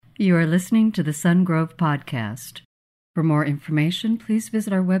You are listening to the Sungrove Podcast. For more information, please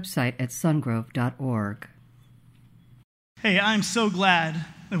visit our website at sungrove.org. Hey, I'm so glad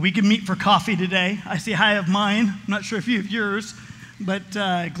that we can meet for coffee today. I see I have mine. I'm not sure if you have yours, but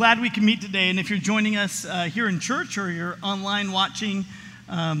glad we can meet today. And if you're joining us here in church or you're online watching,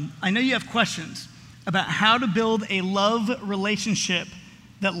 I know you have questions about how to build a love relationship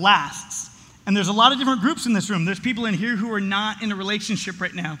that lasts. And there's a lot of different groups in this room. There's people in here who are not in a relationship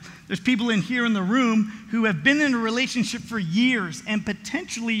right now. There's people in here in the room who have been in a relationship for years, and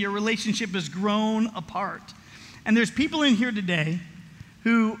potentially your relationship has grown apart. And there's people in here today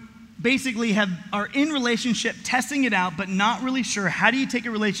who basically are in relationship, testing it out, but not really sure how do you take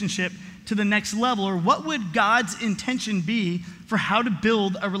a relationship to the next level, or what would God's intention be for how to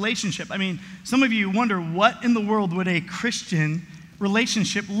build a relationship. I mean, some of you wonder, what in the world would a Christian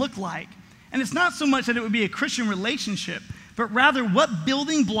relationship look like? And it's not so much that it would be a Christian relationship, but rather what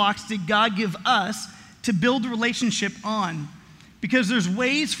building blocks did God give us to build a relationship on? Because there's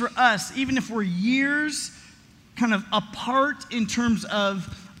ways for us, even if we're years kind of apart in terms of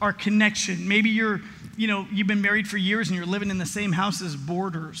our connection. Maybe you've been married for years and you're living in the same house as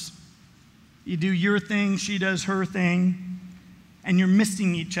boarders. You do your thing, she does her thing, and you're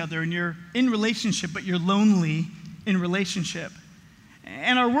missing each other, and you're in relationship, but you're lonely in relationship.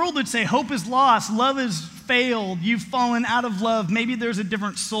 And our world would say, hope is lost, love has failed, you've fallen out of love, maybe there's a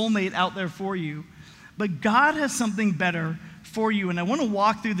different soulmate out there for you. But God has something better for you, and I want to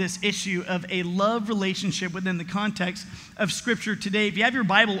walk through this issue of a love relationship within the context of Scripture today. If you have your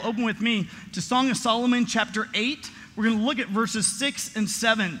Bible, open with me to Song of Solomon, chapter 8. We're going to look at verses 6 and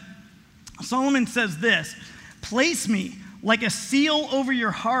 7. Solomon says this, "Place me like a seal over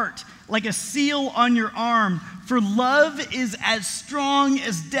your heart, like a seal on your arm, for love is as strong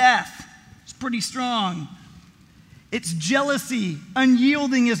as death." It's pretty strong. "It's jealousy,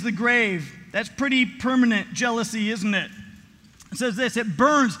 unyielding as the grave." That's pretty permanent jealousy, isn't it? It says this, "It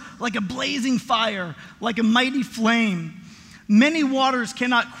burns like a blazing fire, like a mighty flame. Many waters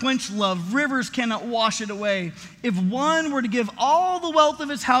cannot quench love, rivers cannot wash it away. If one were to give all the wealth of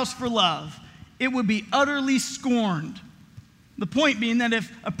his house for love, it would be utterly scorned." The point being that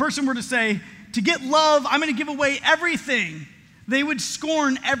if a person were to say, to get love, I'm going to give away everything, they would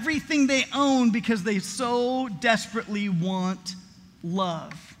scorn everything they own because they so desperately want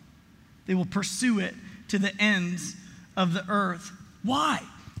love. They will pursue it to the ends of the earth. Why?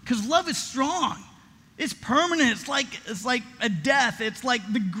 Because love is strong. It's permanent. It's like a death. It's like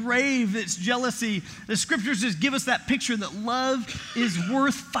the grave. It's jealousy. The scriptures just give us that picture that love is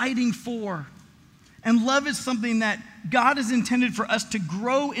worth fighting for. And love is something that God has intended for us to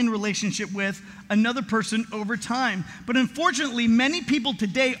grow in relationship with another person over time. But unfortunately, many people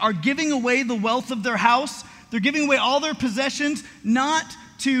today are giving away the wealth of their house. They're giving away all their possessions, not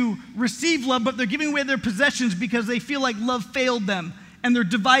to receive love, but they're giving away their possessions because they feel like love failed them. And they're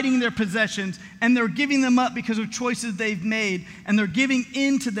dividing their possessions, and they're giving them up because of choices they've made, and they're giving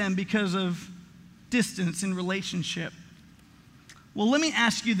in to them because of distance in relationship. Well, let me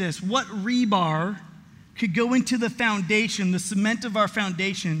ask you this. What rebar could go into the foundation, the cement of our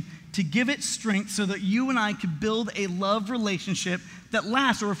foundation, to give it strength so that you and I could build a love relationship that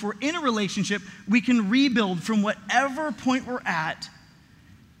lasts? Or if we're in a relationship, we can rebuild from whatever point we're at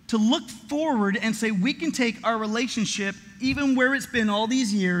to look forward and say we can take our relationship, even where it's been all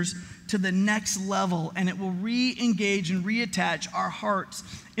these years, to the next level, and it will re-engage and reattach our hearts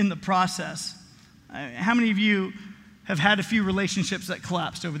in the process. How many of you have had a few relationships that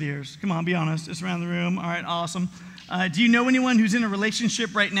collapsed over the years? Come on, be honest. Just around the room. All right, awesome. Do you know anyone who's in a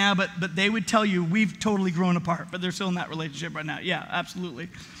relationship right now, but they would tell you, we've totally grown apart, but they're still in that relationship right now? Yeah, absolutely.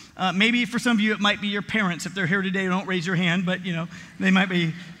 Maybe for some of you, it might be your parents. If they're here today, don't raise your hand, but they might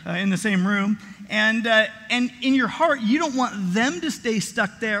be in the same room. And in your heart, you don't want them to stay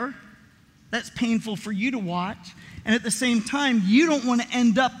stuck there. That's painful for you to watch. And at the same time, you don't want to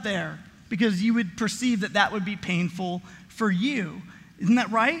end up there because you would perceive that would be painful for you. Isn't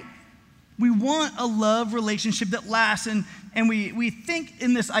that right? We want a love relationship that lasts. And we think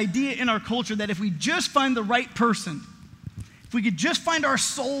in this idea in our culture that if we just find the right person, if we could just find our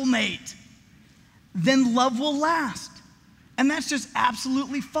soulmate, then love will last. And that's just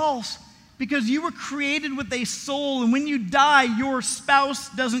absolutely false, because you were created with a soul, and when you die, your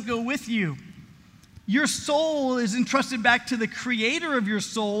spouse doesn't go with you. Your soul is entrusted back to the creator of your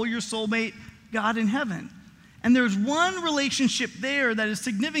soulmate, God in heaven. And there's one relationship there that is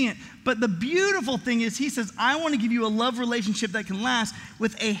significant. But the beautiful thing is, he says, I want to give you a love relationship that can last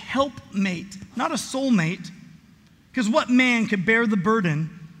with a helpmate, not a soulmate. Because what man could bear the burden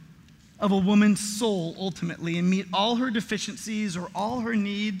of a woman's soul ultimately and meet all her deficiencies or all her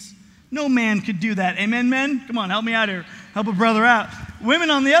needs. No man could do that. Amen, men? Come on, help me out here. Help a brother out. Women,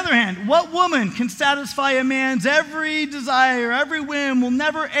 on the other hand, what woman can satisfy a man's every desire, every whim, will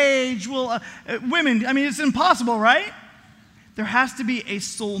never age, women, I mean, it's impossible, right? There has to be a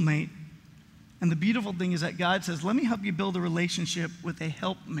soulmate. And the beautiful thing is that God says, let me help you build a relationship with a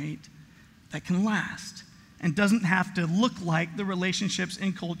helpmate that can last and doesn't have to look like the relationships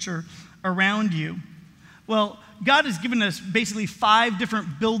in culture around you. Well, God has given us basically 5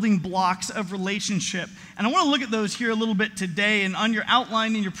 different building blocks of relationship. And I want to look at those here a little bit today. And on your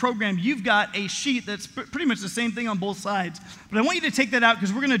outline in your program, you've got a sheet that's pretty much the same thing on both sides. But I want you to take that out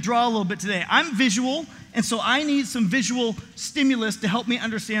because we're going to draw a little bit today. I'm visual, and so I need some visual stimulus to help me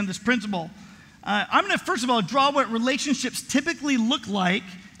understand this principle. I'm going to, first of all, draw what relationships typically look like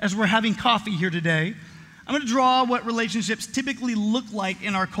as we're having coffee here today. I'm going to draw what relationships typically look like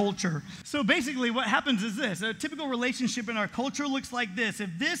in our culture. So basically what happens is this. A typical relationship in our culture looks like this. If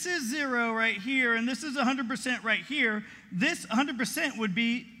this is 0 right here and this is 100% right here, this 100% would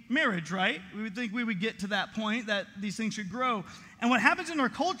be marriage, right? We would think we would get to that point that these things should grow. And what happens in our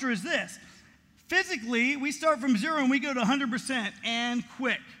culture is this. Physically, we start from 0 and we go to 100% and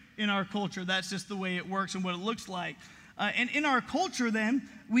quick in our culture. That's just the way it works and what it looks like. And in our culture, then,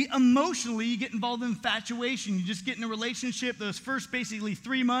 we emotionally get involved in infatuation. You just get in a relationship, those first basically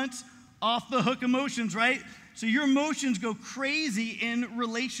 3 months, off the hook emotions, right? So your emotions go crazy in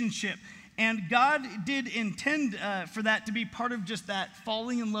relationship. And God did intend for that to be part of just that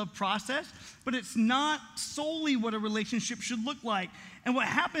falling in love process, but it's not solely what a relationship should look like. And what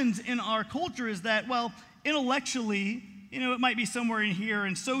happens in our culture is that, well, intellectually, it might be somewhere in here,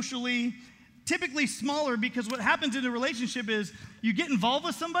 and socially, typically smaller, because what happens in a relationship is you get involved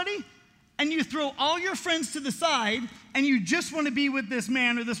with somebody and you throw all your friends to the side and you just want to be with this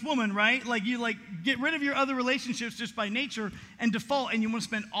man or this woman, right? Like you get rid of your other relationships just by nature and default, and you want to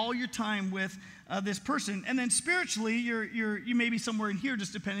spend all your time with this person. And then spiritually, you may be somewhere in here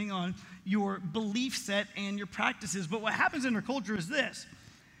just depending on your belief set and your practices. But what happens in our culture is this.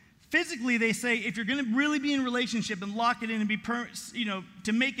 Physically, they say if you're going to really be in a relationship and lock it in and be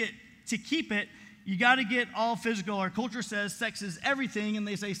to make it, to keep it, you got to get all physical. Our culture says sex is everything, and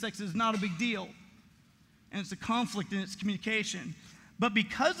they say sex is not a big deal. And it's a conflict in its communication. But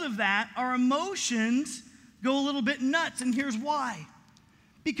because of that, our emotions go a little bit nuts, and here's why.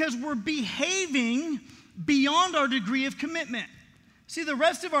 Because we're behaving beyond our degree of commitment. See, the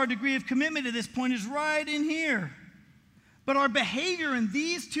rest of our degree of commitment at this point is right in here. But our behavior in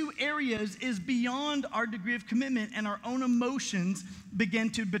these 2 areas is beyond our degree of commitment, and our own emotions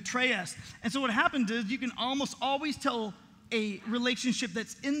begin to betray us. And so what happens is you can almost always tell a relationship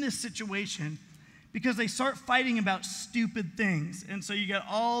that's in this situation because they start fighting about stupid things. And so you got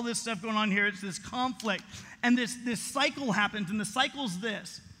all this stuff going on here. It's this conflict. And this cycle happens, and the cycle's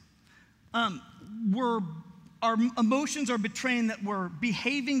this. Our emotions are betraying that we're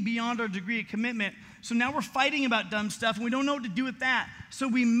behaving beyond our degree of commitment. So now we're fighting about dumb stuff, and we don't know what to do with that. So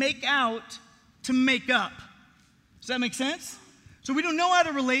we make out to make up. Does that make sense? So we don't know how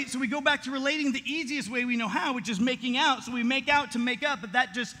to relate, so we go back to relating the easiest way we know how, which is making out. So we make out to make up, but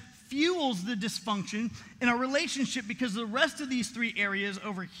that just fuels the dysfunction in our relationship because the rest of these 3 areas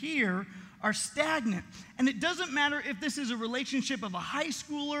over here are stagnant. And it doesn't matter if this is a relationship of a high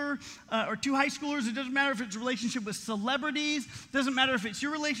schooler or 2 high schoolers. It doesn't matter if it's a relationship with celebrities. It doesn't matter if it's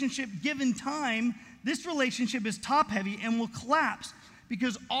your relationship. Given time, this relationship is top-heavy and will collapse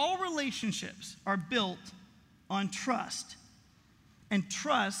because all relationships are built on trust. And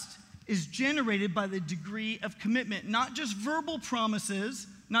trust is generated by the degree of commitment, not just verbal promises,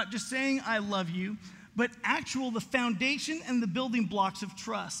 not just saying I love you, but the foundation and the building blocks of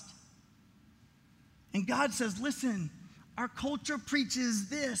trust. And God says, listen, our culture preaches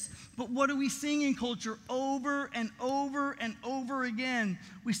this, but what do we sing in culture over and over and over again?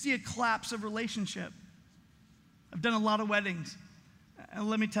 We see a collapse of relationship. I've done a lot of weddings, and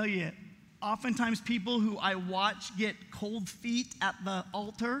let me tell you, oftentimes people who I watch get cold feet at the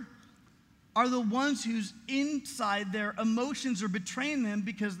altar are the ones whose inside their emotions are betraying them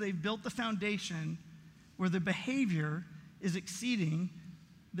because they've built the foundation where their behavior is exceeding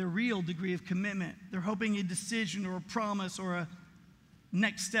their real degree of commitment. They're hoping a decision or a promise or a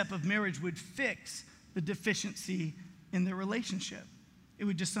next step of marriage would fix the deficiency in their relationship. It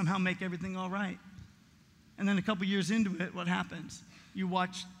would just somehow make everything all right. And then a couple years into it, what happens? You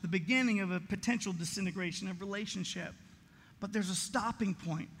watch the beginning of a potential disintegration of relationship. But there's a stopping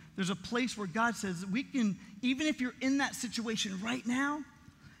point. There's a place where God says that we can, even if you're in that situation right now,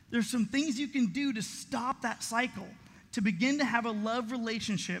 there's some things you can do to stop that cycle, to begin to have a love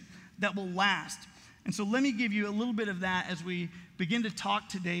relationship that will last. And so let me give you a little bit of that as we begin to talk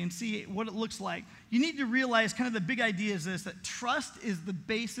today and see what it looks like. You need to realize kind of the big idea is this, that trust is the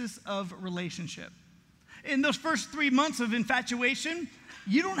basis of relationship. In those first 3 months of infatuation,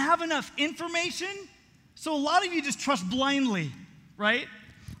 you don't have enough information, so a lot of you just trust blindly, right?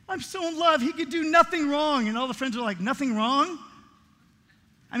 I'm so in love, he could do nothing wrong. And all the friends are like, nothing wrong?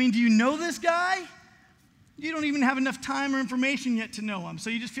 I mean, do you know this guy? You don't even have enough time or information yet to know him. So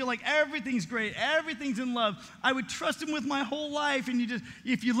you just feel like everything's great, everything's in love. I would trust him with my whole life. And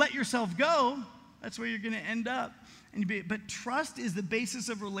if you let yourself go, that's where you're going to end up. But trust is the basis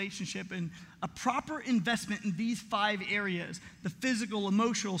of relationship, and a proper investment in these 5 areas, the physical,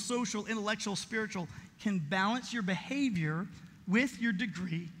 emotional, social, intellectual, spiritual, can balance your behavior with your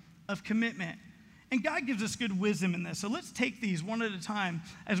degree of commitment. And God gives us good wisdom in this. So let's take these one at a time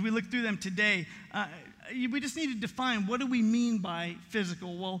as we look through them today. We just need to define, what do we mean by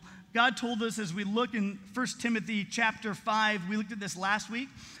physical? Well, God told us as we look in 1 Timothy chapter 5, we looked at this last week,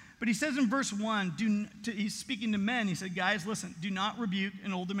 but he says in verse 1, he's speaking to men, he said, guys, listen, do not rebuke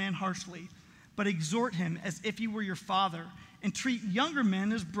an older man harshly, but exhort him as if he were your father, and treat younger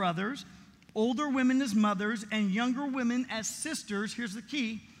men as brothers, older women as mothers, and younger women as sisters, here's the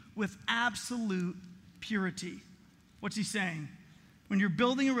key, with absolute purity. What's he saying? When you're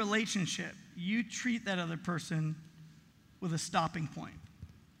building a relationship, you treat that other person with a stopping point,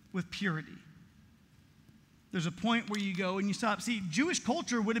 with purity. There's a point where you go and you stop. See, Jewish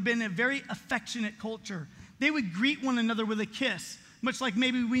culture would have been a very affectionate culture. They would greet one another with a kiss, much like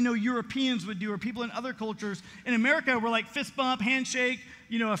maybe we know Europeans would do, or people in other cultures. In America, we're like fist bump, handshake,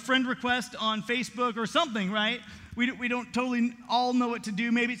 a friend request on Facebook or something, right? We don't totally all know what to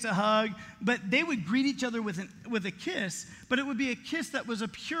do. Maybe it's a hug. But they would greet each other with a kiss, but it would be a kiss that was a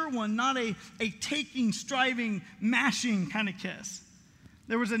pure one, not a taking, striving, mashing kind of kiss.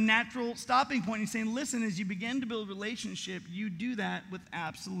 There was a natural stopping point. He's saying, listen, as you begin to build a relationship, you do that with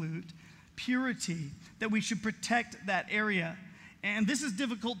absolute purity, that we should protect that area. And this is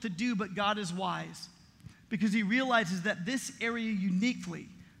difficult to do, but God is wise, because he realizes that this area uniquely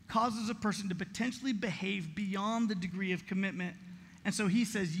causes a person to potentially behave beyond the degree of commitment. And so he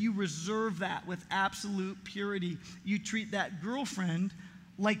says, you reserve that with absolute purity. You treat that girlfriend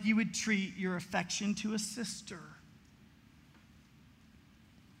like you would treat your affection to a sister.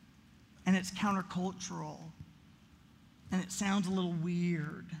 And it's countercultural. And it sounds a little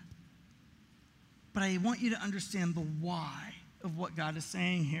weird. But I want you to understand the why of what God is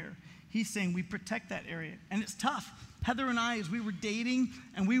saying here. He's saying we protect that area. And it's tough. Heather and I, as we were dating,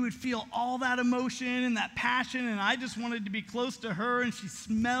 and we would feel all that emotion and that passion, and I just wanted to be close to her, and she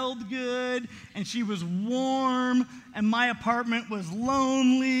smelled good, and she was warm, and my apartment was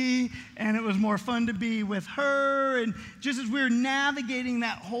lonely, and it was more fun to be with her. And just as we were navigating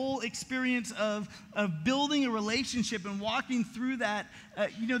that whole experience of building a relationship and walking through that,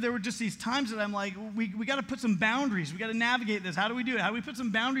 there were just these times that I'm like, we got to put some boundaries. We got to navigate this. How do we do it? How do we put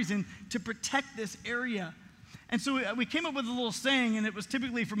some boundaries in to protect this area? And so we came up with a little saying, and it was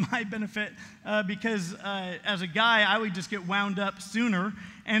typically for my benefit because as a guy, I would just get wound up sooner.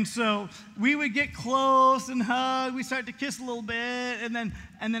 And so we would get close and hug. We start to kiss a little bit, and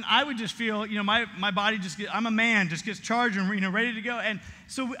then I would just feel, my body I'm a man, just gets charged and ready to go. And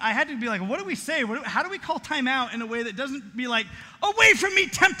so I had to be like, what do we say? How do we call time out in a way that doesn't be like, away from me,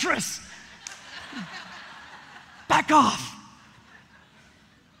 temptress! Back off!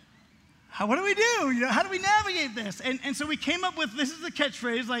 What do we do? How do we navigate this? And so we came up with, this is the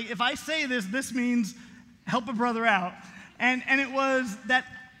catchphrase, like, if I say this means help a brother out. And it was that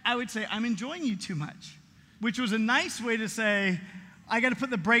I would say, I'm enjoying you too much, which was a nice way to say, I got to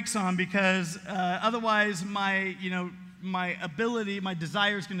put the brakes on because otherwise my ability, my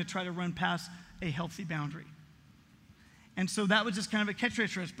desire is going to try to run past a healthy boundary. And so that was just kind of a catchphrase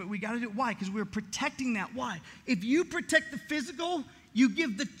for us, but we got to do it. Why? Because we're protecting that. Why? If you protect the physical, you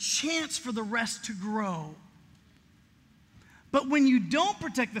give the chance for the rest to grow. But when you don't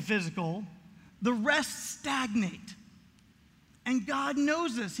protect the physical, the rest stagnate. And God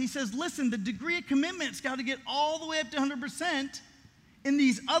knows this. He says, listen, the degree of commitment's got to get all the way up to 100% in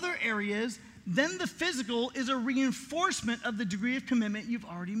these other areas. Then the physical is a reinforcement of the degree of commitment you've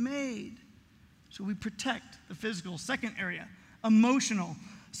already made. So we protect the physical. Second area, emotional.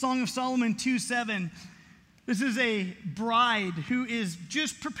 Song of Solomon 2:7. This is a bride who is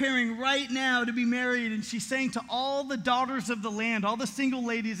just preparing right now to be married, and she's saying to all the daughters of the land, all the single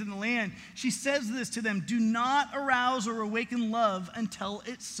ladies in the land, she says this to them, do not arouse or awaken love until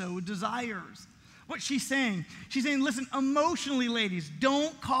it so desires. What's she saying? She's saying, listen, emotionally, ladies,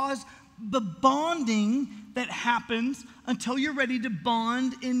 don't cause the bonding that happens until you're ready to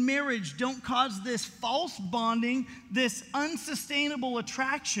bond in marriage. Don't cause this false bonding, this unsustainable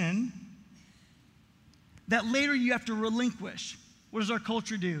attraction that later you have to relinquish. What does our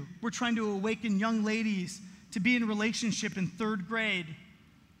culture do? We're trying to awaken young ladies to be in a relationship in 3rd grade.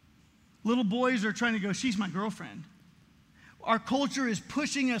 Little boys are trying to go, she's my girlfriend. Our culture is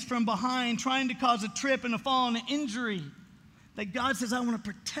pushing us from behind, trying to cause a trip and a fall and an injury that God says, I want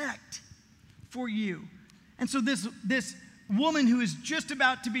to protect for you. And so this woman who is just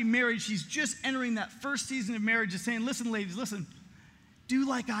about to be married, she's just entering that first season of marriage, is saying, listen, ladies, listen, do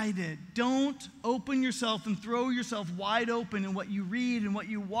like I did. Don't open yourself and throw yourself wide open in what you read and what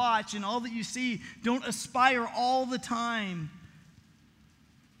you watch and all that you see. Don't aspire all the time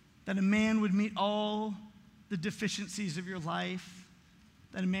that a man would meet all the deficiencies of your life,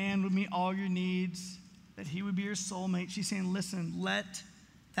 that a man would meet all your needs, that he would be your soulmate. She's saying, listen, let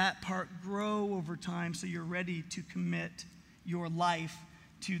that part grow over time so you're ready to commit your life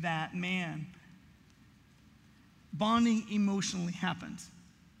to that man. Bonding emotionally happens.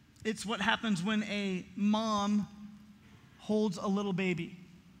 It's what happens when a mom holds a little baby.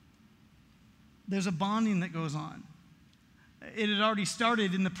 There's a bonding that goes on. It had already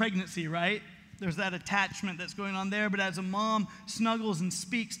started in the pregnancy, right? There's that attachment that's going on there, but as a mom snuggles and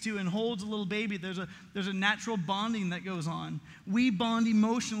speaks to and holds a little baby, there's a natural bonding that goes on. We bond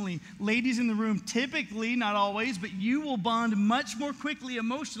emotionally. Ladies in the room, typically, not always, but you will bond much more quickly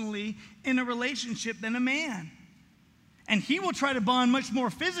emotionally in a relationship than a man. And he will try to bond much more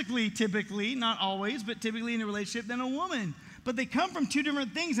physically, typically, not always, but typically in a relationship than a woman. But they come from two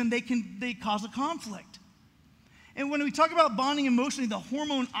different things, and they cause a conflict. And when we talk about bonding emotionally, the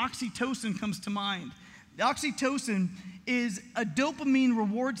hormone oxytocin comes to mind. The oxytocin is a dopamine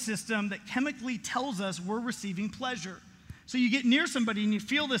reward system that chemically tells us we're receiving pleasure. So you get near somebody and you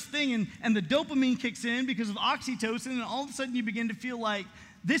feel this thing, and the dopamine kicks in because of oxytocin, and all of a sudden you begin to feel like,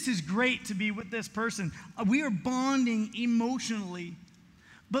 this is great to be with this person. We are bonding emotionally.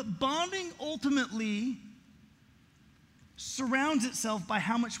 But bonding ultimately surrounds itself by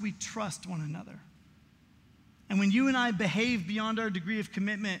how much we trust one another. And when you and I behave beyond our degree of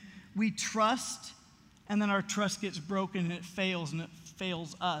commitment, we trust, and then our trust gets broken and it fails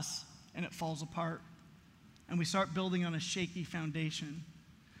us, and it falls apart. And we start building on a shaky foundation.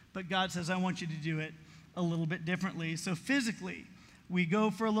 But God says, I want you to do it a little bit differently. So physically, we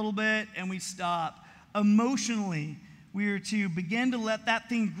go for a little bit and we stop. Emotionally, we are to begin to let that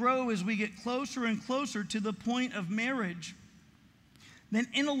thing grow as we get closer and closer to the point of marriage. Then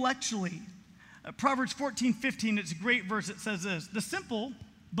intellectually, Proverbs 14:15, it's a great verse. It says this, the simple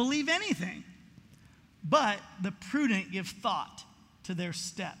believe anything, but the prudent give thought to their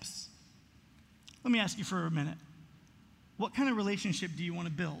steps. Let me ask you for a minute. What kind of relationship do you want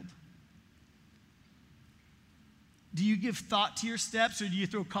to build? Do you give thought to your steps, or do you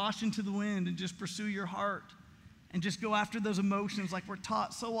throw caution to the wind and just pursue your heart and just go after those emotions like we're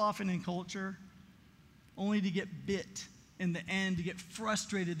taught so often in culture, only to get bit in the end, to get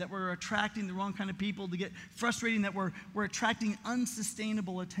frustrated that we're attracting the wrong kind of people, to get frustrating that we're attracting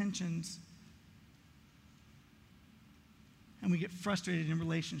unsustainable attentions, and we get frustrated in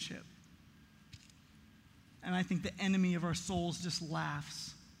relationship. And I think the enemy of our souls just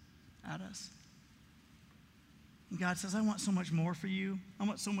laughs at us. And God says, I want so much more for you. I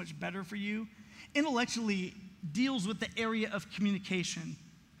want so much better for you. Intellectually deals with the area of communication.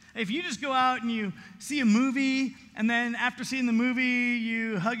 If you just go out and you see a movie, and then after seeing the movie,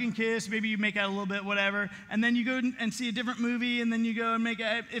 you hug and kiss, maybe you make out a little bit, whatever, and then you go and see a different movie, and then you go and make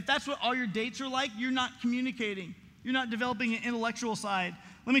out, if that's what all your dates are like, you're not communicating. You're not developing an intellectual side.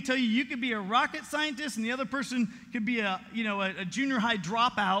 Let me tell you, you could be a rocket scientist, and the other person could be a junior high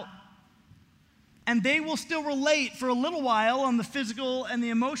dropout, and they will still relate for a little while on the physical and the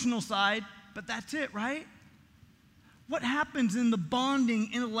emotional side, but that's it, right? What happens in the bonding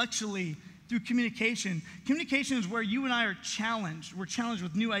intellectually through communication? Communication is where you and I are challenged. We're challenged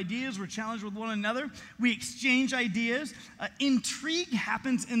with new ideas. We're challenged with one another. We exchange ideas. Intrigue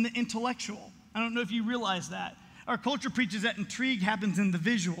happens in the intellectual. I don't know if you realize that. Our culture preaches that intrigue happens in the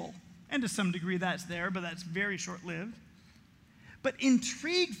visual. And to some degree that's there, but that's very short-lived. But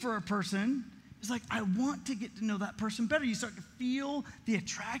intrigue for a person is like, I want to get to know that person better. You start to feel the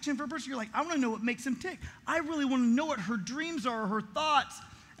attraction for a person. You're like, I want to know what makes them tick. I really want to know what her dreams are, her thoughts.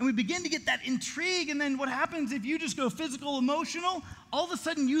 And we begin to get that intrigue. And then what happens if you just go physical, emotional, all of a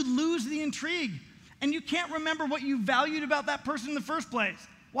sudden you lose the intrigue. And you can't remember what you valued about that person in the first place.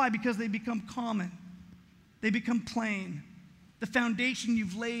 Why? Because they become common. They become plain. The foundation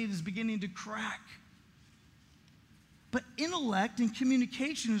you've laid is beginning to crack. But intellect and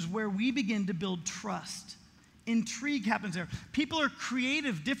communication is where we begin to build trust. Intrigue happens there. People are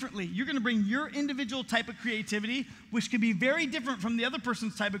creative differently. You're going to bring your individual type of creativity, which can be very different from the other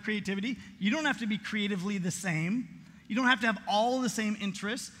person's type of creativity. You don't have to be creatively the same. You don't have to have all the same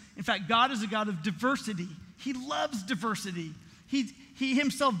interests. In fact, God is a God of diversity. He loves diversity. He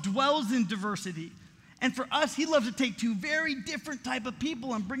himself dwells in diversity. And for us, he loves to take two very different type of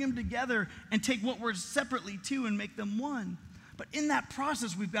people and bring them together and take what we're separately two and make them one. But in that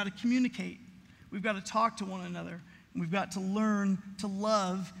process, we've got to communicate. We've got to talk to one another. And we've got to learn to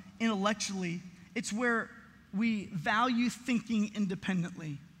love intellectually. It's where we value thinking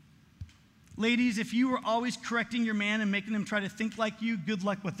independently. Ladies, if you were always correcting your man and making him try to think like you, good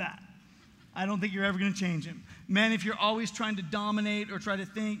luck with that. I don't think you're ever going to change him. Men, if you're always trying to dominate or try to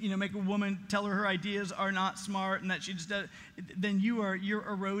think, make a woman tell her ideas are not smart and that she just does, then you're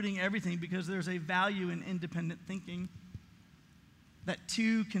eroding everything, because there's a value in independent thinking. That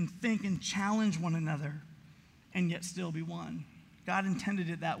two can think and challenge one another and yet still be one. God intended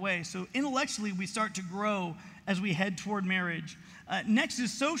it that way. So intellectually, we start to grow as we head toward marriage. Next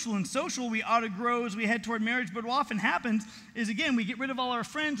is social. In social, we ought to grow as we head toward marriage. But what often happens is, again, we get rid of all our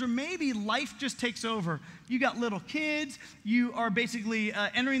friends, or maybe life just takes over. You got little kids. You are basically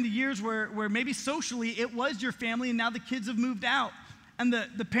entering the years where maybe socially it was your family, and now the kids have moved out. And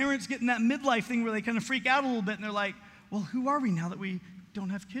the parents get in that midlife thing where they kind of freak out a little bit, and they're like, well, who are we now that we don't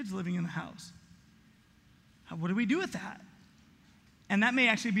have kids living in the house? What do we do with that? And that may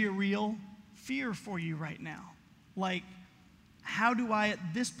actually be a real fear for you right now. Like, how do I, at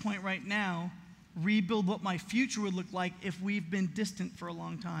this point right now, rebuild what my future would look like if we've been distant for a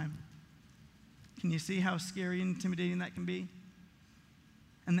long time? Can you see how scary and intimidating that can be?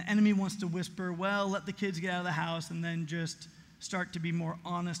 And the enemy wants to whisper, well, let the kids get out of the house, and then just start to be more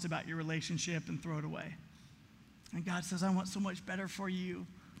honest about your relationship and throw it away. And God says, I want so much better for you.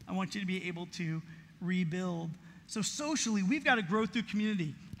 I want you to be able to rebuild. So socially, we've got to grow through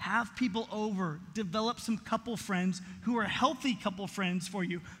community. Have people over. Develop some couple friends who are healthy couple friends for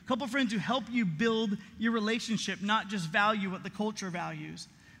you. Couple friends who help you build your relationship, not just value what the culture values.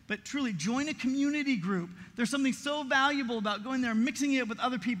 But truly, join a community group. There's something so valuable about going there, mixing it with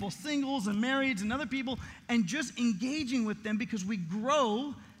other people, singles and marrieds and other people, and just engaging with them, because we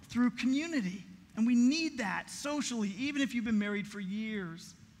grow through community. And we need that socially, even if you've been married for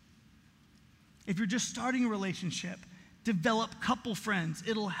years. If you're just starting a relationship, develop couple friends.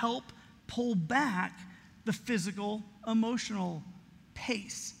 It'll help pull back the physical, emotional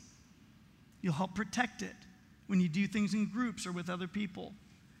pace. You'll help protect it when you do things in groups or with other people.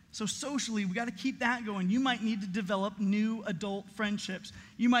 So socially, we got to keep that going. You might need to develop new adult friendships.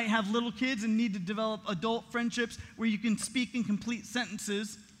 You might have little kids and need to develop adult friendships where you can speak in complete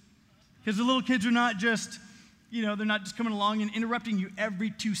sentences. Because the little kids are not just, they're not just coming along and interrupting you every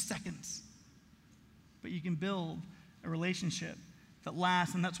 2 seconds. But you can build a relationship that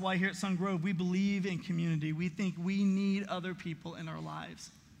lasts. And that's why here at Sun Grove, we believe in community. We think we need other people in our lives.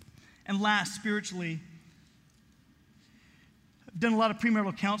 And last, spiritually, I've done a lot of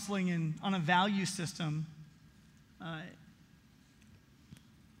premarital counseling on a value system.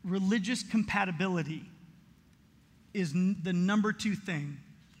 Religious compatibility is the number 2 thing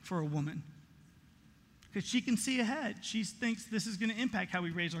for a woman, because she can see ahead. She thinks this is going to impact how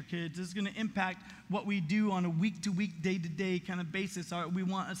we raise our kids. This is going to impact what we do on a week-to-week, day-to-day kind of basis. We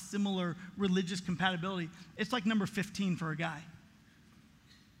want a similar religious compatibility. It's like number 15 for a guy.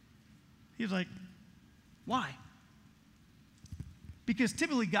 He's like, why? Because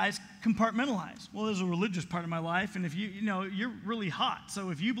typically guys compartmentalize. Well, there's a religious part of my life, and if you're really hot.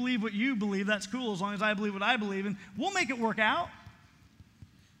 So if you believe what you believe, that's cool, as long as I believe what I believe, and we'll make it work out.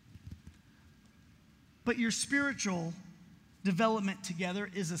 But your spiritual development together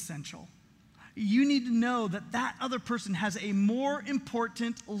is essential. You need to know that other person has a more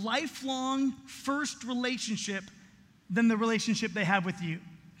important, lifelong, first relationship than the relationship they have with you.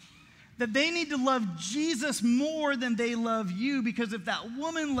 That they need to love Jesus more than they love you, because if that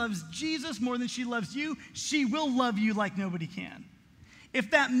woman loves Jesus more than she loves you, she will love you like nobody can. If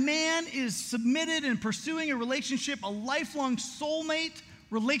that man is submitted and pursuing a relationship, a lifelong soulmate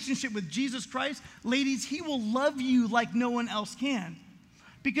relationship with Jesus Christ, ladies, he will love you like no one else can,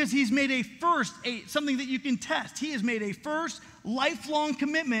 because he's made something that you can test. He has made a first lifelong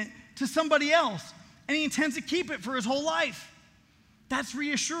commitment to somebody else, and he intends to keep it for his whole life. That's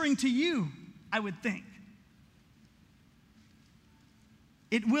reassuring to you, I would think.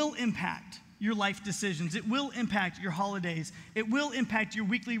 It will impact your life decisions. It will impact your holidays. It will impact your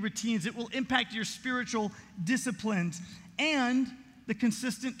weekly routines. It will impact your spiritual disciplines and the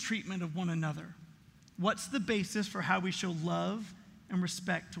consistent treatment of one another. What's the basis for how we show love and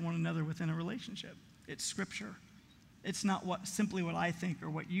respect to one another within a relationship? It's Scripture. It's not simply what I think or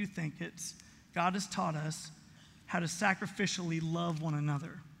what you think. It's God has taught us how to sacrificially love one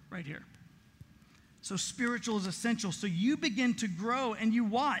another right here. So spiritual is essential. So you begin to grow and you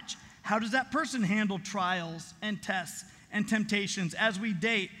watch. How does that person handle trials and tests and temptations as we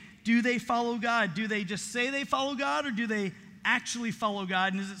date? Do they follow God? Do they just say they follow God, or do they actually follow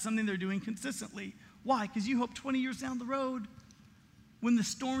God? And is it something they're doing consistently? Why? Because you hope 20 years down the road, when the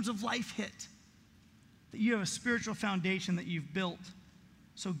storms of life hit, that you have a spiritual foundation that you've built.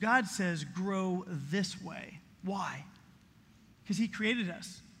 So God says, grow this way. Why? Because he created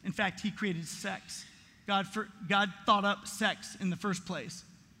us. In fact, he created sex. God thought up sex in the first place.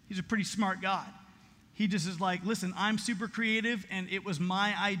 He's a pretty smart God. He just is like, listen, I'm super creative, and it was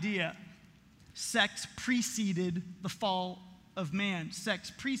my idea. Sex preceded the fall of man.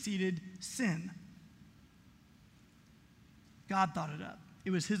 Sex preceded sin. God thought it up.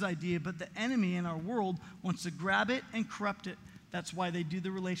 It was his idea, but the enemy in our world wants to grab it and corrupt it. That's why they do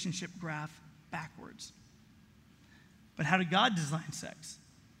the relationship graph backwards. But how did God design sex?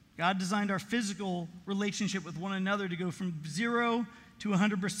 God designed our physical relationship with one another to go from 0 to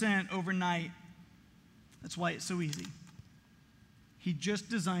 100% overnight. That's why it's so easy. He just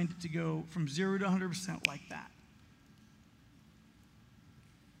designed it to go from 0 to 100% like that.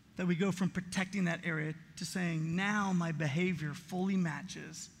 That we go from protecting that area to saying, now my behavior fully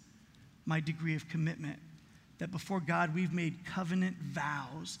matches my degree of commitment. That before God, we've made covenant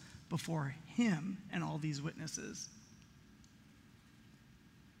vows before him and all these witnesses.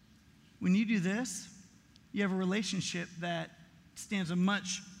 When you do this, you have a relationship that stands a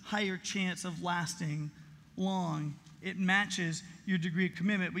much higher chance of lasting long. It matches your degree of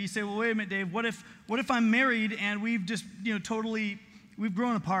commitment. But you say, well, wait a minute, Dave, what if I'm married and we've just, we've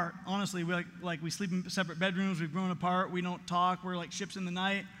grown apart. Honestly, we sleep in separate bedrooms, we've grown apart, we don't talk, we're like ships in the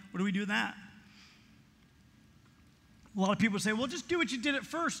night. What do we do with that? A lot of people say, well, just do what you did at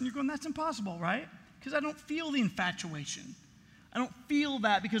first. And you're going, that's impossible, right? Because I don't feel the infatuation. I don't feel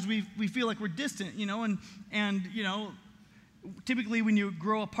that because we feel like we're distant, and typically when you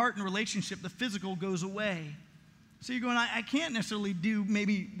grow apart in a relationship, the physical goes away. So you're going, I can't necessarily do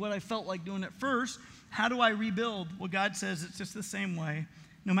maybe what I felt like doing at first. How do I rebuild? Well, God says it's just the same way.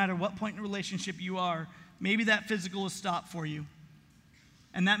 No matter what point in a relationship you are, maybe that physical is stopped for you.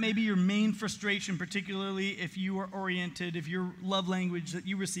 And that may be your main frustration, particularly if you are oriented, if your love language that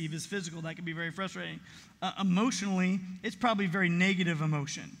you receive is physical. That can be very frustrating. Emotionally, it's probably very negative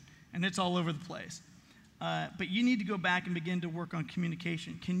emotion, and it's all over the place. But you need to go back and begin to work on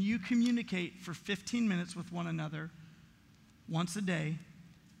communication. Can you communicate for 15 minutes with one another once a day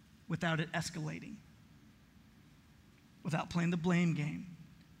without it escalating? Without playing the blame game?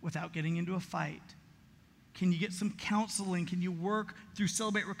 Without getting into a fight? Can you get some counseling? Can you work through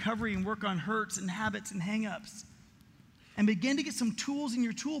Celebrate Recovery and work on hurts and habits and hang-ups? And begin to get some tools in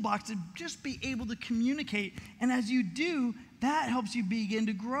your toolbox to just be able to communicate. And as you do, that helps you begin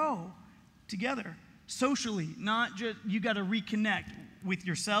to grow together. Socially, not just, you got to reconnect with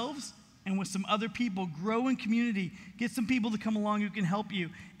yourselves and with some other people. Grow in community. Get some people to come along who can help you.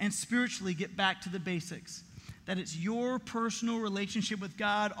 And spiritually, get back to the basics. That it's your personal relationship with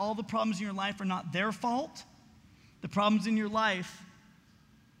God. All the problems in your life are not their fault. The problems in your life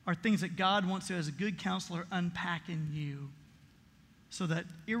are things that God wants to, as a good counselor, unpack in you. So that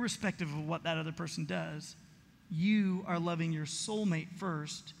irrespective of what that other person does, you are loving your soulmate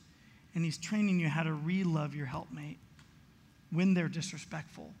first, and he's training you how to re-love your helpmate when they're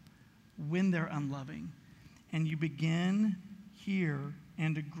disrespectful, when they're unloving. And you begin here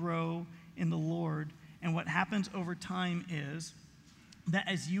and to grow in the Lord. And what happens over time is that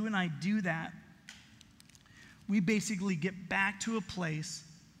as you and I do that, we basically get back to a place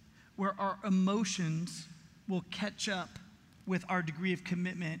where our emotions will catch up with our degree of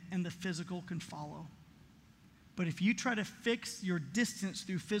commitment and the physical can follow. But if you try to fix your distance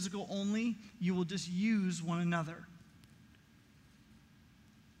through physical only, you will just use one another.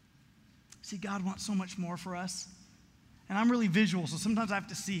 See, God wants so much more for us. And I'm really visual, so sometimes I have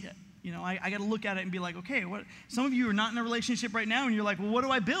to see it. I got to look at it and be like, okay, what? Some of you are not in a relationship right now, and you're like, well, what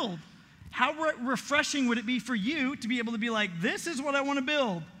do I build? How refreshing would it be for you to be able to be like, this is what I want to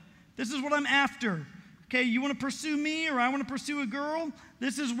build. This is what I'm after. Okay, you want to pursue me, or I want to pursue a girl?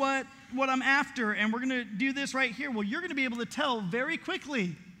 This is what I'm after, and we're going to do this right here. Well, you're going to be able to tell very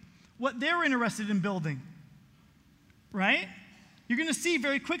quickly what they're interested in building, right? You're going to see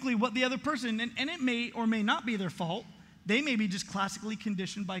very quickly what the other person, and it may or may not be their fault. They may be just classically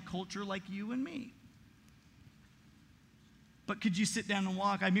conditioned by culture like you and me. but could you sit down and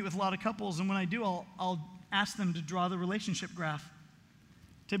walk? I meet with a lot of couples, and when I do, I'll ask them to draw the relationship graph.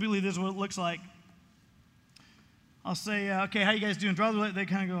 Typically, this is what it looks like. I'll say, okay, how you guys doing? Draw the, they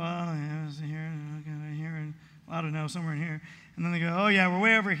kind of go, oh, yeah, it's here, okay, here, and well, I don't know, somewhere in here. And then they go, oh, yeah, we're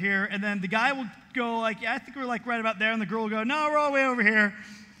way over here. And then the guy will go like, yeah, I think we're like right about there. And the girl will go, no, we're all way over here.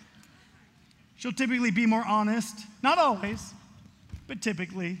 She'll typically be more honest. Not always, but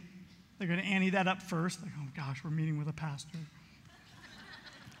typically. They're going to ante that up first. Like, oh, gosh, we're meeting with a pastor.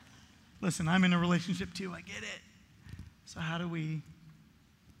 Listen, I'm in a relationship too. I get it. So how do we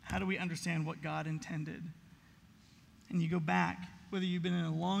understand what God intended? And you go back, whether you've been in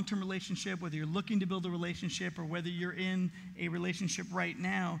a long-term relationship, whether you're looking to build a relationship, or whether you're in a relationship right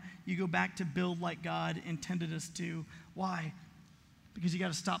now, you go back to build like God intended us to. Why? Because you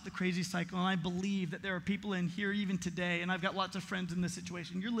got to stop the crazy cycle. And I believe that there are people in here even today, and I've got lots of friends in this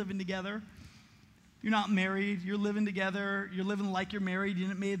situation. You're living together. You're not married. You're living together. You're living like you're married,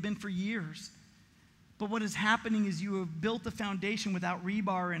 and it may have been for years. But what is happening is you have built a foundation without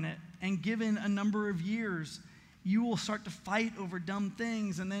rebar in it, and given a number of years, you will start to fight over dumb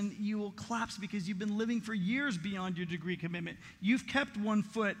things, and then you will collapse because you've been living for years beyond your degree commitment. You've kept one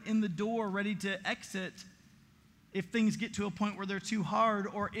foot in the door ready to exit if things get to a point where they're too hard,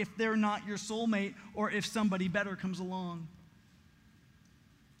 or if they're not your soulmate, or if somebody better comes along.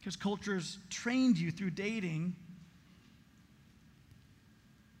 Because culture's trained you through dating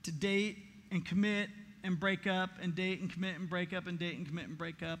to date and commit and break up and date and commit and break up and date and commit and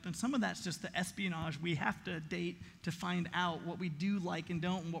break up. And some of that's just the espionage. We have to date to find out what we do like and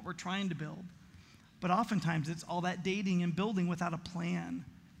don't and what we're trying to build. But oftentimes it's all that dating and building without a plan.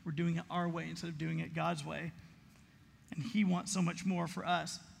 We're doing it our way instead of doing it God's way. And He wants so much more for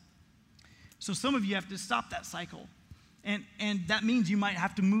us. So some of you have to stop that cycle. And that means you might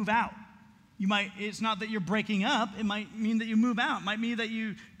have to move out. It's not that you're breaking up. It might mean that you move out. It might mean that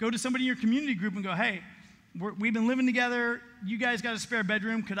you go to somebody in your community group and go, hey, we've been living together. You guys got a spare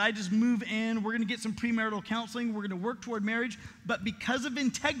bedroom. Could I just move in? We're going to get some premarital counseling. We're going to work toward marriage. But because of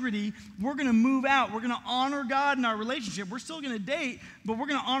integrity, we're going to move out. We're going to honor God in our relationship. We're still going to date, but we're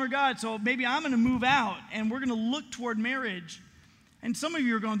going to honor God. So maybe I'm going to move out, and we're going to look toward marriage. And some of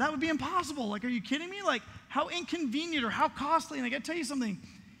you are going, that would be impossible. Like, are you kidding me? Like, how inconvenient or how costly? And I got to tell you something.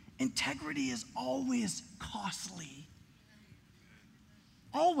 Integrity is always costly.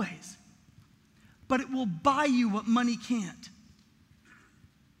 Always. But it will buy you what money can't.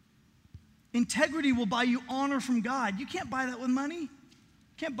 Integrity will buy you honor from God. You can't buy that with money. You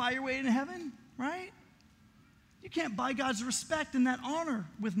can't buy your way into heaven, right? You can't buy God's respect and that honor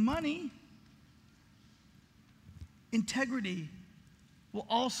with money. Integrity will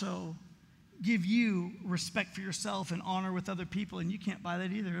also give you respect for yourself and honor with other people, and you can't buy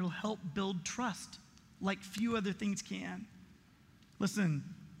that either. It'll help build trust like few other things can. Listen,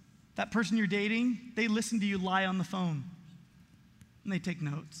 that person you're dating, they listen to you lie on the phone, and they take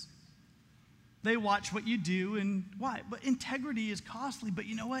notes. They watch what you do, and why? But integrity is costly, but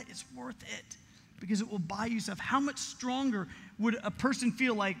you know what? It's worth it because it will buy you stuff. How much stronger would a person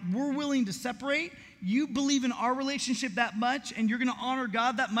feel like we're willing to separate? You believe in our relationship that much, and you're going to honor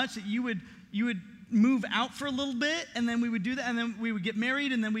God that much that you would move out for a little bit, and then we would do that, and then we would get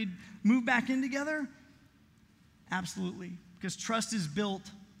married, and then we'd move back in together? Absolutely, because trust is built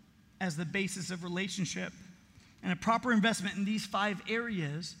as the basis of relationship. And a proper investment in these 5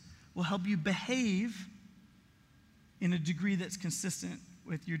 areas will help you behave in a degree that's consistent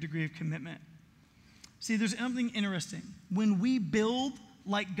with your degree of commitment. See, there's something interesting. When we build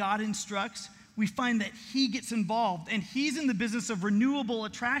like God instructs, we find that He gets involved, and He's in the business of renewable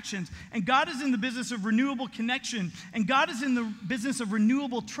attractions, and God is in the business of renewable connection, and God is in the business of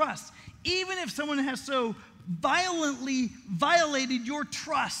renewable trust. Even if someone has so violently violated your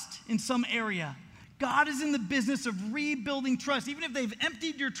trust in some area, God is in the business of rebuilding trust. Even if they've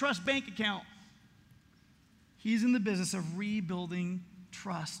emptied your trust bank account, He's in the business of rebuilding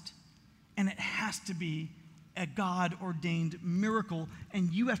trust. And it has to be a God-ordained miracle,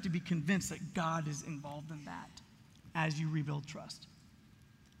 and you have to be convinced that God is involved in that as you rebuild trust.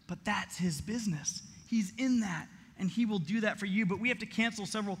 But that's His business. He's in that, and He will do that for you. But we have to cancel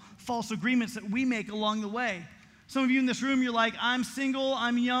several false agreements that we make along the way. Some of you in this room, you're like, I'm single,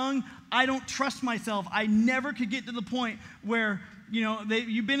 I'm young, I don't trust myself. I never could get to the point where,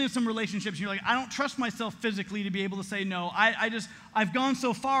 you've been in some relationships, and you're like, I don't trust myself physically to be able to say no. I've gone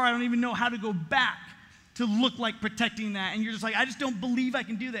so far, I don't even know how to go back to look like protecting that. And you're just like, I just don't believe I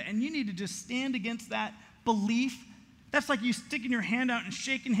can do that. And you need to just stand against that belief. That's like you sticking your hand out and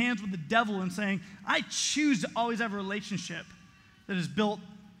shaking hands with the devil and saying, I choose to always have a relationship that is built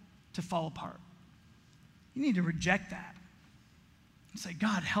to fall apart. You need to reject that. and say,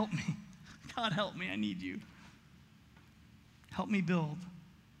 God, help me. God, help me. I need you. Help me build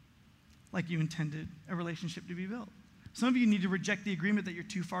like you intended a relationship to be built. Some of you need to reject the agreement that you're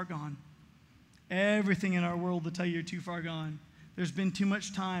too far gone. Everything in our world will tell you you're too far gone. There's been too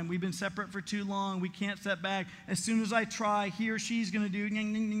much time. We've been separate for too long. We can't step back. As soon as I try, he or she's going to do,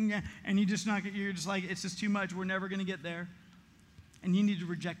 and you're just like, it's just too much. We're never going to get there. And you need to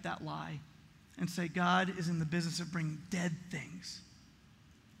reject that lie and say, God is in the business of bringing dead things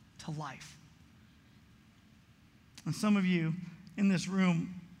to life. And some of you in this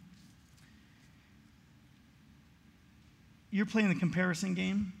room, you're playing the comparison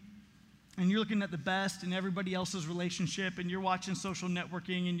game, and you're looking at the best in everybody else's relationship, and you're watching social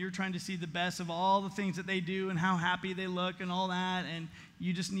networking, and you're trying to see the best of all the things that they do and how happy they look and all that, and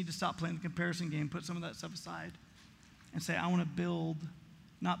you just need to stop playing the comparison game, put some of that stuff aside, and say, I want to build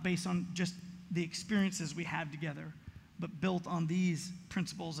not based on just the experiences we have together, but built on these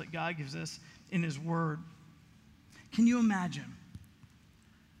principles that God gives us in his word. Can you imagine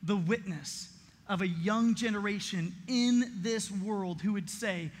the witness of a young generation in this world who would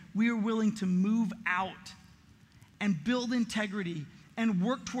say, we are willing to move out and build integrity and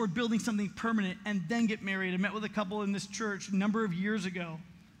work toward building something permanent and then get married? I met with a couple in this church a number of years ago.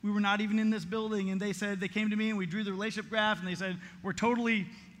 We were not even in this building, and they came to me and we drew the relationship graph, and they said, we're totally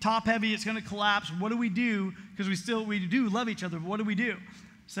top heavy, it's gonna collapse. What do we do? Because we do love each other, but what do we do?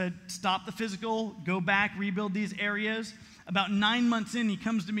 Said, stop the physical, go back, rebuild these areas. About 9 months in, he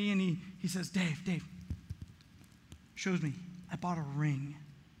comes to me and he says, Dave, shows me, I bought a ring.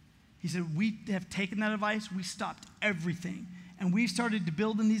 He said, we have taken that advice, we stopped everything, and we started to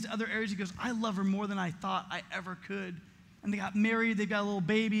build in these other areas. He goes, I love her more than I thought I ever could. And they got married, they got a little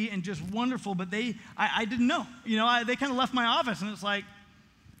baby, and just wonderful, but I didn't know. They kind of left my office, and it's like,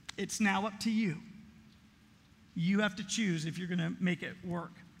 it's now up to you. You have to choose if you're gonna make it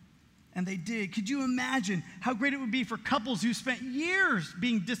work. And they did. Could you imagine how great it would be for couples who spent years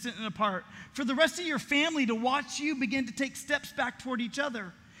being distant and apart, for the rest of your family to watch you begin to take steps back toward each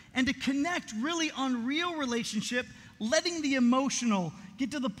other and to connect really on real relationship, letting the emotional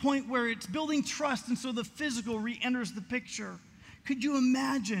get to the point where it's building trust, and so the physical re-enters the picture. Could you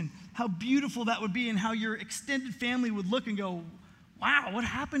imagine how beautiful that would be and how your extended family would look and go, wow, what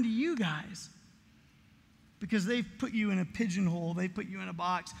happened to you guys? Because they've put you in a pigeonhole, they put you in a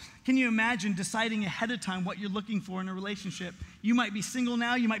box. Can you imagine deciding ahead of time what you're looking for in a relationship? You might be single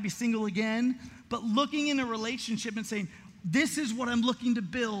now, you might be single again, but looking in a relationship and saying, this is what I'm looking to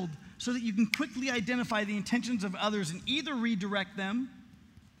build, so that you can quickly identify the intentions of others and either redirect them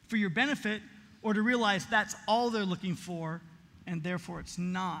for your benefit, or to realize that's all they're looking for, and therefore it's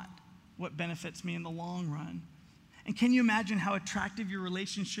not what benefits me in the long run. And can you imagine how attractive your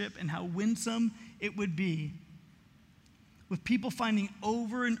relationship and how winsome it would be with people finding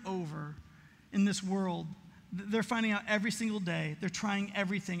over and over in this world, they're finding out every single day, they're trying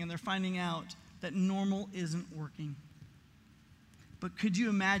everything, and they're finding out that normal isn't working. But could you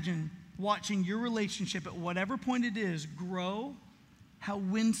imagine watching your relationship at whatever point it is grow, how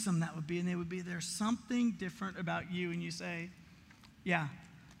winsome that would be? And they would be, there's something different about you. And you say, yeah,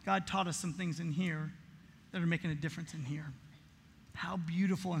 God taught us some things in here that are making a difference in here. How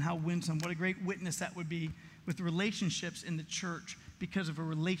beautiful and how winsome. What a great witness that would be with relationships in the church because of a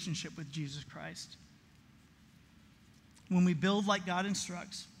relationship with Jesus Christ. When we build like God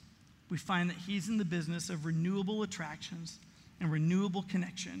instructs, we find that he's in the business of renewable attractions and renewable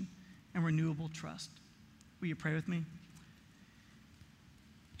connection and renewable trust. Will you pray with me?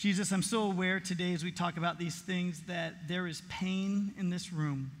 Jesus, I'm so aware today as we talk about these things that there is pain in this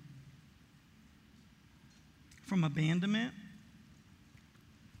room. From abandonment,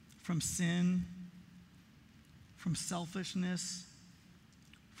 from sin, from selfishness,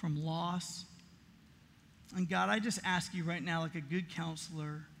 from loss. And God, I just ask you right now, like a good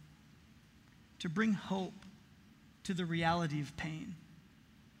counselor, to bring hope to the reality of pain.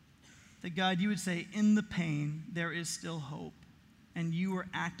 That God, you would say, in the pain, there is still hope. And you are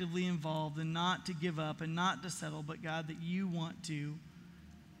actively involved, and not to give up and not to settle, but God, that you want to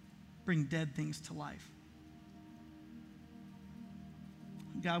bring dead things to life.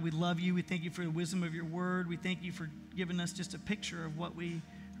 God, we love you. We thank you for the wisdom of your word. We thank you for giving us just a picture of what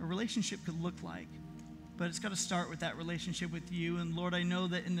a relationship could look like. But it's got to start with that relationship with you. And Lord, I know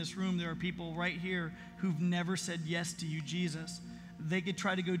that in this room there are people right here who've never said yes to you, Jesus. They could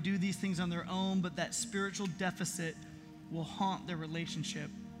try to go do these things on their own, but that spiritual deficit will haunt their relationship.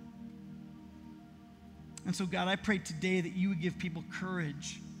 And so, God, I pray today that you would give people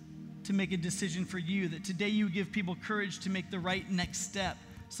courage to make a decision for you, that today you would give people courage to make the right next step.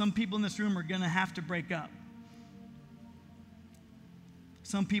 Some people in this room are going to have to break up.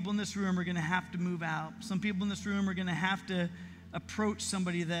 Some people in this room are going to have to move out. Some people in this room are going to have to approach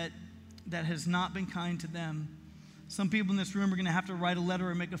somebody that has not been kind to them. Some people in this room are going to have to write a letter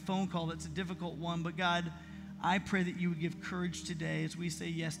or make a phone call that's a difficult one. But God, I pray that you would give courage today as we say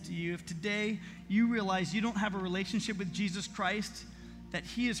yes to you. If today you realize you don't have a relationship with Jesus Christ, that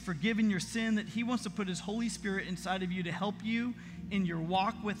he has forgiven your sin, that he wants to put his Holy Spirit inside of you to help you in your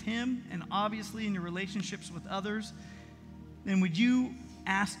walk with him and obviously in your relationships with others, then would you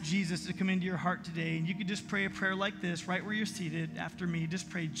ask Jesus to come into your heart today? And you could just pray a prayer like this right where you're seated after me. Just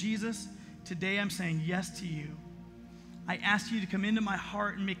pray, Jesus, today I'm saying yes to you. I ask you to come into my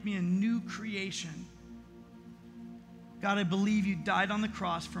heart and make me a new creation. God, I believe you died on the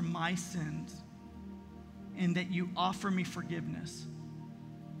cross for my sins and that you offer me forgiveness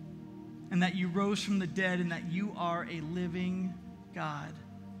and that you rose from the dead and that you are a living God.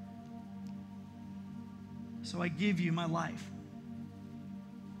 So I give you my life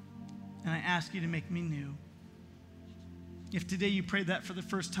and I ask you to make me new. If today you prayed that for the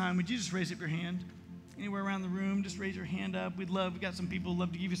first time, would you just raise up your hand? Anywhere around the room, just raise your hand up. We got some people who'd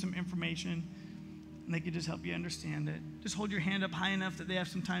love to give you some information, and they could just help you understand it. Just hold your hand up high enough that they have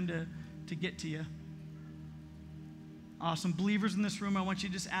some time to get to you. Awesome. Believers in this room, I want you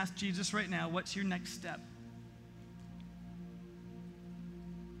to just ask Jesus right now, what's your next step?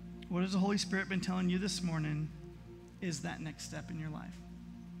 What has the Holy Spirit been telling you this morning is that next step in your life?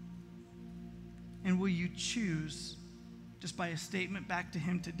 And will you choose, just by a statement back to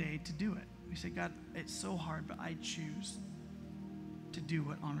him today, to do it? We say, God, it's so hard, but I choose to do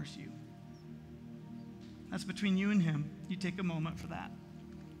what honors you. That's between you and him. You take a moment for that.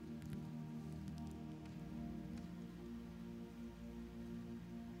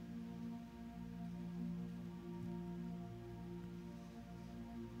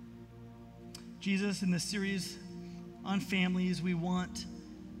 Jesus, in this series on families, we want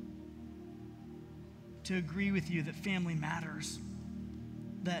to agree with you that family matters,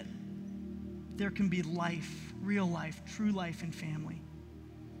 that there can be life, real life, true life in family.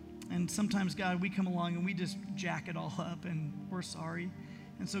 And sometimes, God, we come along and we just jack it all up and we're sorry.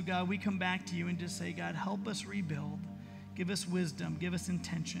 And so, God, we come back to you and just say, God, help us rebuild. Give us wisdom. Give us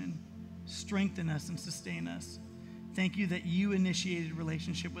intention. Strengthen us and sustain us. Thank you that you initiated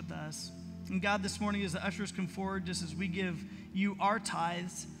relationship with us. And God, this morning as the ushers come forward, just as we give you our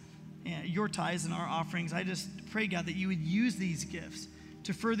tithes, your tithes and our offerings, I just pray, God, that you would use these gifts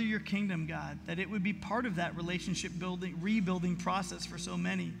to further your kingdom, God, that it would be part of that relationship building, rebuilding process for so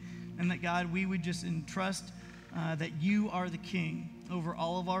many. And that, God, we would just entrust that you are the king over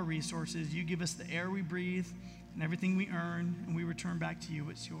all of our resources. You give us the air we breathe and everything we earn, and we return back to you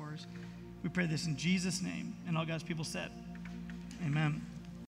what's yours. We pray this in Jesus' name. And all God's people said, amen.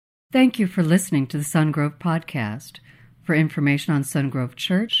 Thank you for listening to the Sungrove Podcast. For information on Sungrove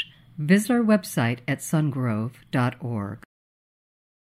Church, visit our website at sungrove.org.